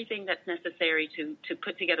everything that's necessary to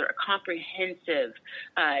put together a comprehensive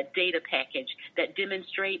data package that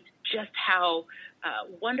demonstrates just how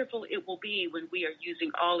wonderful it will be when we are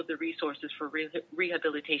using all of the resources for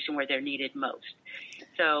rehabilitation where they're needed most.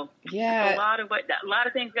 So a lot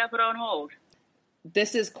of things got put on hold.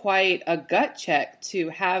 This is quite a gut check to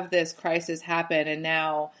have this crisis happen, and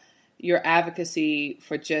now your advocacy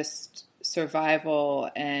for just survival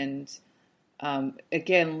and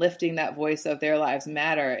again, lifting that voice of their lives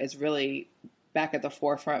matter is really back at the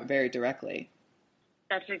forefront very directly.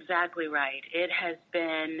 That's exactly right. It has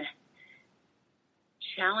been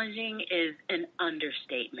challenging is an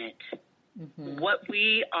understatement. What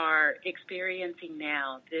we are experiencing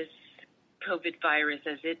now, this COVID virus,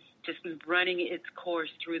 as it's just running its course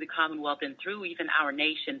through the Commonwealth and through even our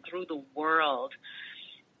nation, through the world,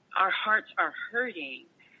 our hearts are hurting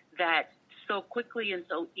that so quickly and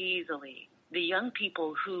so easily the young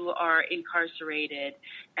people who are incarcerated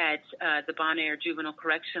at the Bonaire Juvenile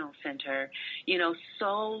Correctional Center,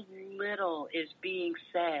 so little is being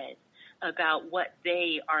said about what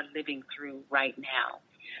they are living through right now.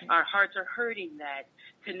 Our hearts are hurting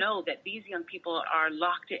to know that these young people are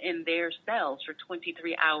locked in their cells for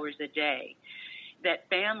 23 hours a day, that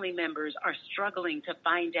family members are struggling to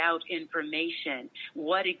find out information.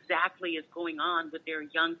 What exactly is going on with their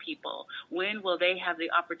young people? When will they have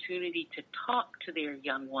the opportunity to talk to their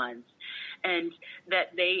young ones? And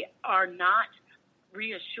that they are not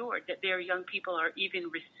reassured that their young people are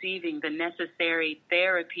even receiving the necessary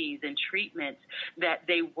therapies and treatments that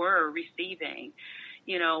they were receiving.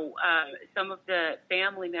 Some of the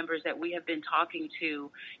family members that we have been talking to,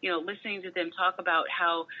 listening to them talk about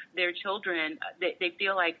how their children, they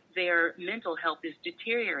feel like their mental health is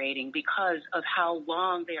deteriorating because of how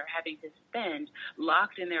long they are having to spend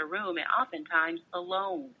locked in their room and oftentimes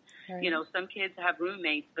alone. Right. Some kids have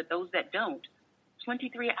roommates, but those that don't,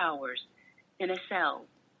 23 hours in a cell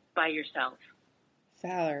by yourself.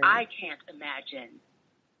 Valerie. I can't imagine.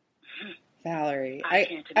 Valerie. I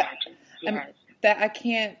can't imagine. Yes.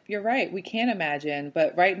 You're right. We can't imagine.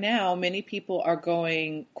 But right now, many people are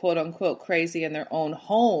going, quote unquote, crazy in their own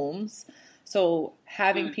homes. So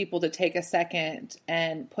having people to take a second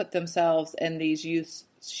and put themselves in these youth's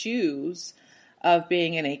shoes of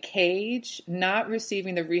being in a cage, not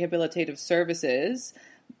receiving the rehabilitative services,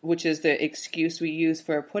 which is the excuse we use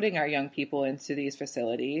for putting our young people into these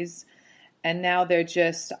facilities. And now they're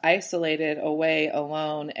just isolated away,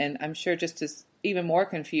 alone, and I'm sure just as even more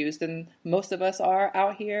confused than most of us are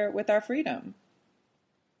out here with our freedom.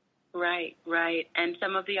 Right. And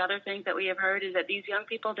some of the other things that we have heard is that these young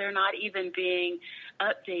people, they're not even being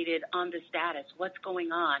updated on the status. What's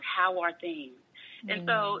going on? How are things? And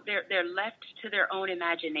so they're left to their own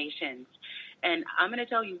imaginations. And I'm going to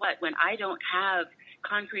tell you what, when I don't have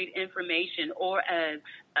concrete information or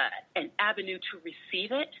an avenue to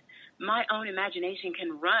receive it, my own imagination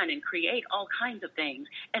can run and create all kinds of things.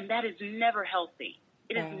 And that is never healthy.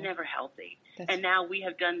 It is never healthy. And now we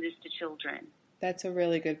have done this to children. That's a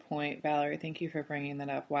really good point, Valerie. Thank you for bringing that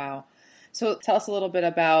up. Wow. So tell us a little bit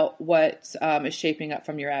about what is shaping up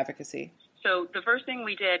from your advocacy. So the first thing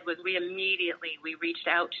we did was we reached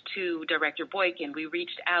out to Director Boykin. We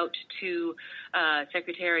reached out to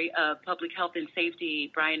Secretary of Public Health and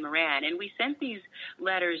Safety, Brian Moran, and we sent these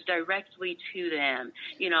letters directly to them,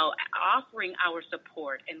 offering our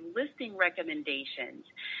support and listing recommendations,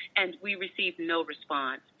 and we received no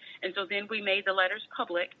response. And so then we made the letters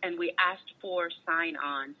public and we asked for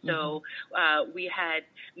sign-on. So we had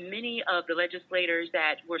many of the legislators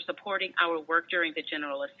that were supporting our work during the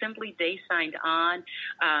General Assembly. They signed on.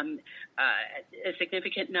 A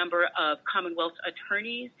significant number of Commonwealth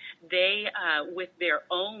attorneys, they, with their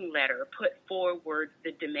own letter, put forward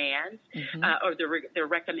the demands or the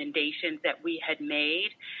recommendations that we had made.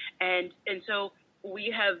 And so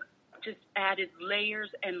we have just added layers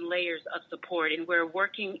and layers of support, and we're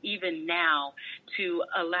working even now to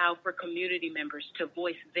allow for community members to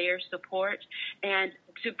voice their support and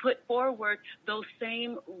to put forward those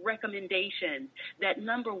same recommendations that,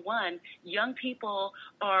 number one, young people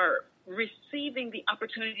are receiving the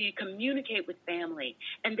opportunity to communicate with family,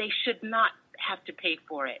 and they should not have to pay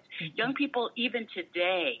for it. Young people, even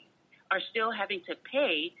today, are still having to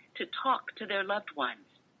pay to talk to their loved ones.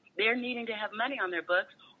 They're needing to have money on their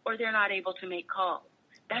books, or they're not able to make calls.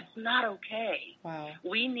 That's not okay. Wow.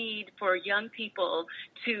 We need for young people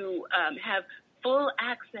to have full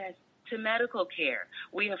access to medical care.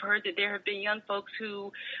 We have heard that there have been young folks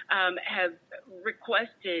who have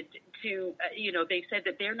requested to, they've said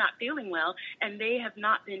that they're not feeling well and they have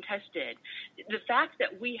not been tested. The fact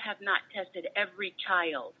that we have not tested every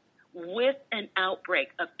child with an outbreak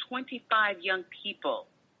of 25 young people,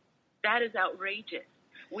 that is outrageous.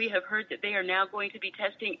 We have heard that they are now going to be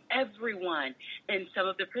testing everyone in some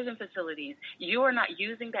of the prison facilities. You are not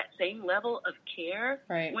using that same level of care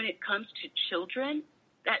when it comes to children.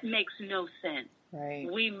 That makes no sense. Right.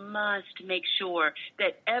 We must make sure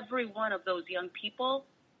that every one of those young people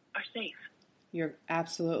are safe. You're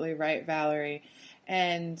absolutely right, Valerie.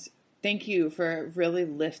 And thank you for really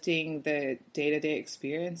lifting the day-to-day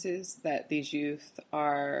experiences that these youth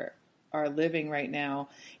are living right now.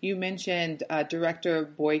 You mentioned Director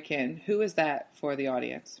Boykin. Who is that for the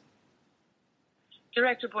audience?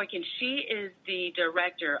 Director Boykin, she is the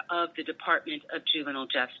director of the Department of Juvenile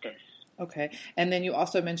Justice. Okay. And then you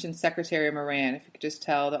also mentioned Secretary Moran. If you could just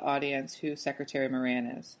tell the audience who Secretary Moran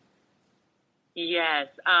is. Yes.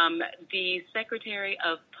 The Secretary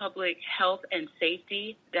of Public Health and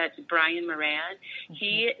Safety, that's Brian Moran.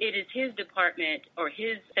 It is his department or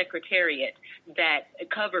his secretariat that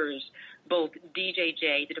covers both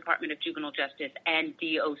DJJ, the Department of Juvenile Justice, and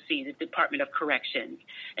DOC, the Department of Corrections.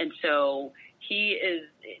 And so he is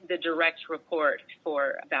the direct report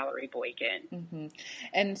for Valerie Boykin. Mm-hmm.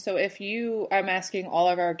 And so I'm asking all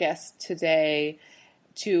of our guests today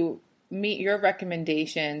to meet your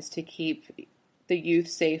recommendations to keep the youth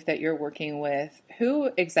safe that you're working with.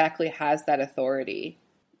 Who exactly has that authority?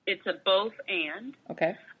 It's a both and.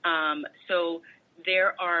 Okay. So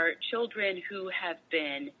there are children who have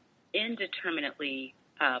been indeterminately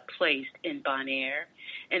placed in Bonaire,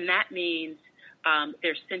 and that means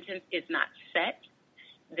their sentence is not set.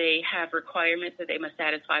 They have requirements that they must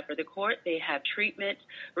satisfy for the court. They have treatment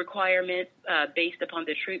requirements based upon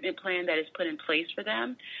the treatment plan that is put in place for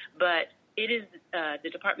them. But it is the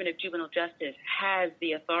Department of Juvenile Justice has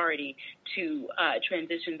the authority to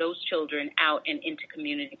transition those children out and into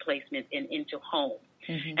community placement and into homes.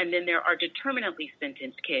 Mm-hmm. And then there are determinately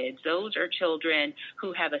sentenced kids. Those are children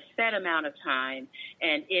who have a set amount of time,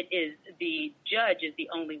 and it is the judge is the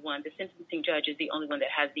only one, the sentencing judge is the only one that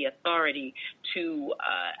has the authority to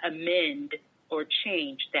amend or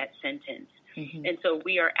change that sentence. Mm-hmm. And so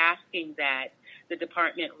we are asking that the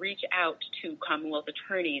department reach out to Commonwealth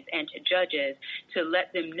attorneys and to judges to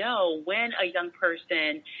let them know when a young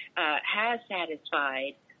person has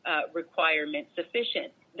satisfied requirements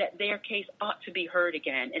sufficient that their case ought to be heard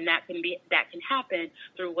again, and that can happen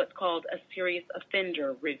through what's called a serious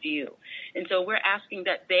offender review. And so we're asking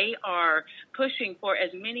that they are pushing for as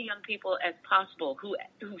many young people as possible who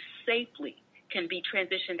safely can be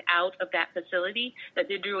transitioned out of that facility, that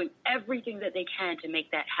they're doing everything that they can to make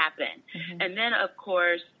that happen. Mm-hmm. And then, of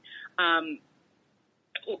course,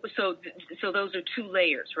 so those are two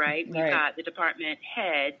layers, right? We've got the department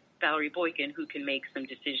head, Valerie Boykin, who can make some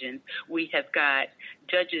decisions. We have got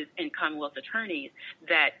judges and Commonwealth attorneys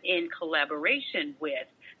that, in collaboration with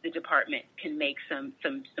the department, can make some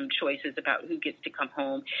choices about who gets to come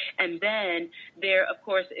home. And then there, of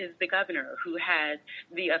course, is the governor, who has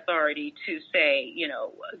the authority to say,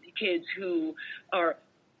 kids who are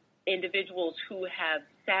individuals who have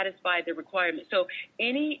satisfied the requirements. So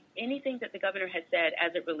anything that the governor has said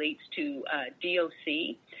as it relates to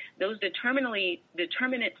DOC, those determinately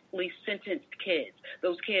sentenced kids,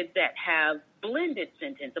 those kids that have blended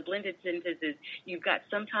sentence. A blended sentence is you've got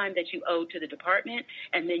some time that you owe to the department,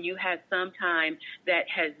 and then you have some time that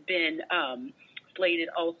has been slated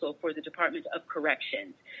also for the Department of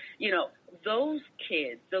Corrections. Those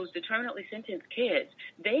kids, those determinately sentenced kids,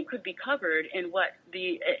 they could be covered in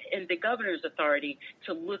in the governor's authority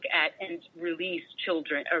to look at and release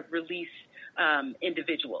children or release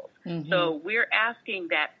individuals. Mm-hmm. So we're asking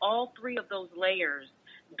that all three of those layers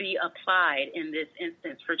be applied in this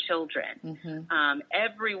instance for children. Mm-hmm.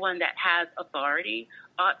 Everyone that has authority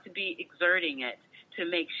ought to be exerting it to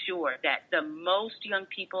make sure that the most young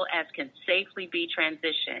people as can safely be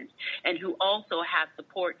transitioned, and who also have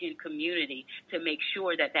support in community to make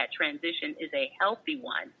sure that that transition is a healthy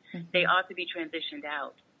one, mm-hmm. they ought to be transitioned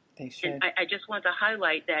out. They should. And I just want to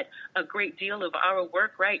highlight that a great deal of our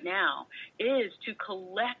work right now is to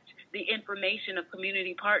collect the information of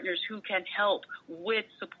community partners who can help with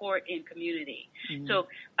support in community. Mm-hmm. So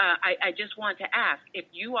I just want to ask, if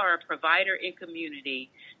you are a provider in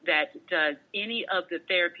community that does any of the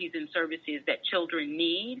therapies and services that children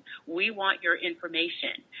need, we want your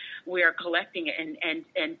information. We are collecting it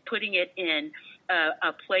and putting it in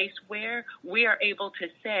a place where we are able to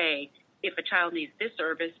say, if a child needs this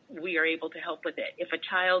service, we are able to help with it. If a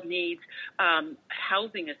child needs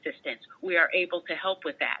housing assistance, we are able to help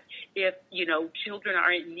with that. If, children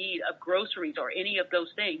are in need of groceries or any of those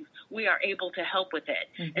things, we are able to help with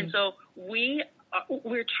it. Mm-hmm. And so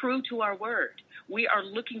we're true to our word. We are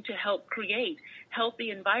looking to help create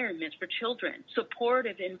healthy environments for children,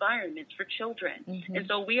 supportive environments for children. Mm-hmm. And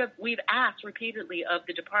so we've asked repeatedly of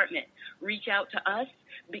the department, reach out to us,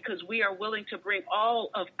 because we are willing to bring all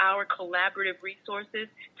of our collaborative resources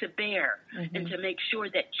to bear, mm-hmm. and to make sure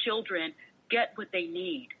that children get what they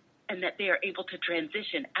need and that they are able to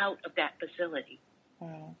transition out of that facility.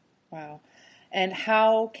 Wow. And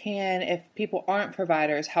if people aren't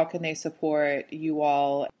providers, how can they support you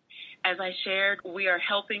all? As I shared, we are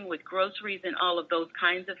helping with groceries and all of those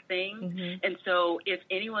kinds of things. Mm-hmm. And so if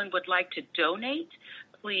anyone would like to donate,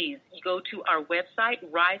 please go to our website,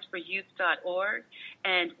 riseforyouth.org,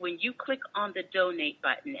 and when you click on the donate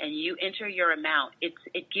button and you enter your amount, it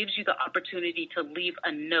gives you the opportunity to leave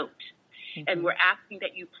a note. Mm-hmm. And we're asking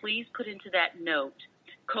that you please put into that note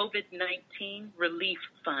COVID-19 Relief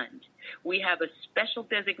Fund. We have a special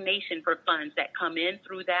designation for funds that come in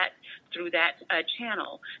through that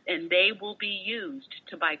channel, and they will be used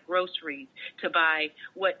to buy groceries, to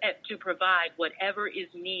provide whatever is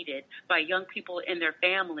needed by young people and their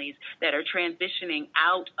families that are transitioning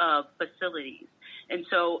out of facilities. And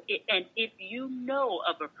so, and if you know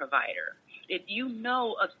of a provider, if you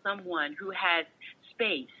know of someone who has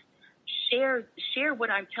space, share what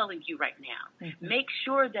I'm telling you right now. Mm-hmm. Make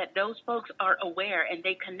sure that those folks are aware and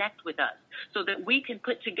they connect with us so that we can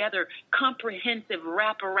put together comprehensive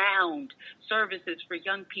wraparound services for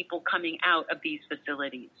young people coming out of these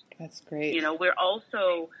facilities. That's great. You know, we're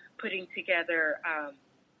also putting together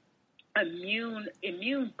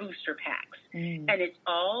immune booster packs, and it's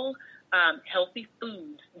all healthy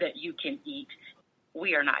foods that you can eat.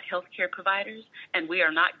 We are not healthcare providers, and we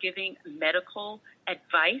are not giving medical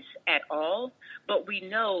advice at all, but we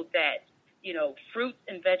know that, you know, fruits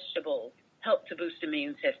and vegetables help to boost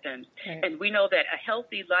immune systems. Right. And we know that a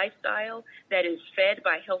healthy lifestyle that is fed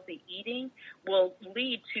by healthy eating will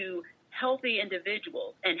lead to healthy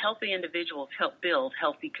individuals, and healthy individuals help build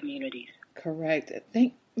healthy communities. Correct.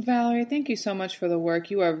 Valerie, thank you so much for the work.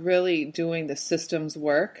 You are really doing the systems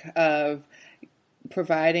work of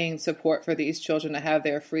providing support for these children to have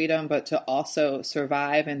their freedom, but to also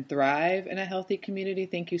survive and thrive in a healthy community.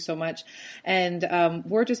 Thank you so much. And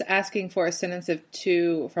we're just asking for a sentence of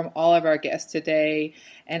two from all of our guests today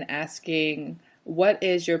and asking, what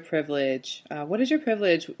is your privilege? What is your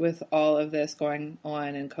privilege with all of this going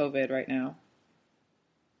on in COVID right now?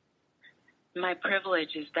 My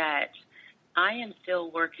privilege is that I am still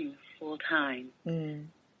working full time.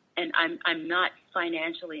 And I'm not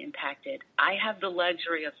financially impacted. I have the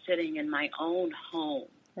luxury of sitting in my own home.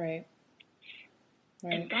 Right.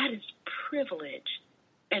 And that is privilege.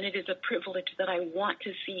 And it is a privilege that I want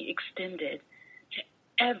to see extended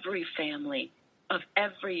to every family of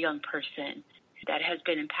every young person that has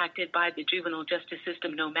been impacted by the juvenile justice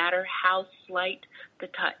system, no matter how slight the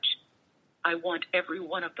touch. I want every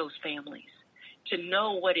one of those families to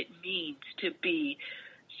know what it means to be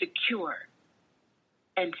secure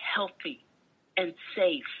and healthy and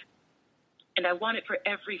safe. And I want it for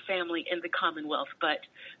every family in the Commonwealth. But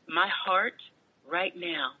my heart right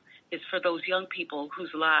now is for those young people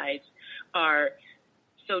whose lives are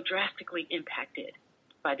so drastically impacted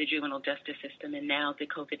by the juvenile justice system and now the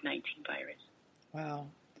COVID-19 virus. Wow.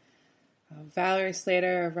 Valerie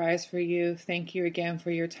Slater of Rise for Youth, thank you again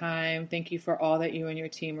for your time. Thank you for all that you and your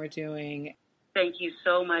team are doing. Thank you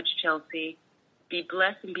so much, Chelsea. Be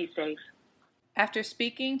blessed and be safe. After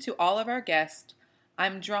speaking to all of our guests,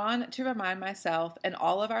 I'm drawn to remind myself and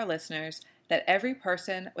all of our listeners that every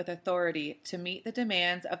person with authority to meet the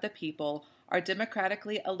demands of the people are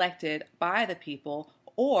democratically elected by the people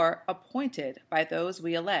or appointed by those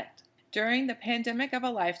we elect. During the pandemic of a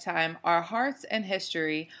lifetime, our hearts and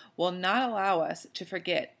history will not allow us to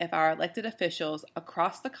forget if our elected officials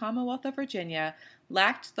across the Commonwealth of Virginia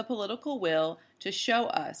lacked the political will to show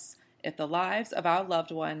us if the lives of our loved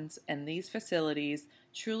ones in these facilities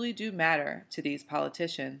truly do matter to these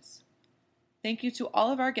politicians. Thank you to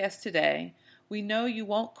all of our guests today. We know you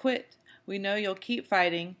won't quit. We know you'll keep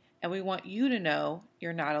fighting, and we want you to know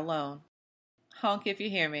you're not alone. Honk if you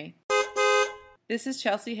hear me. This is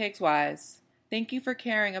Chelsea Higgs Wise. Thank you for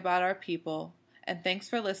caring about our people, and thanks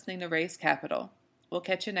for listening to Race Capital. We'll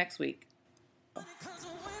catch you next week.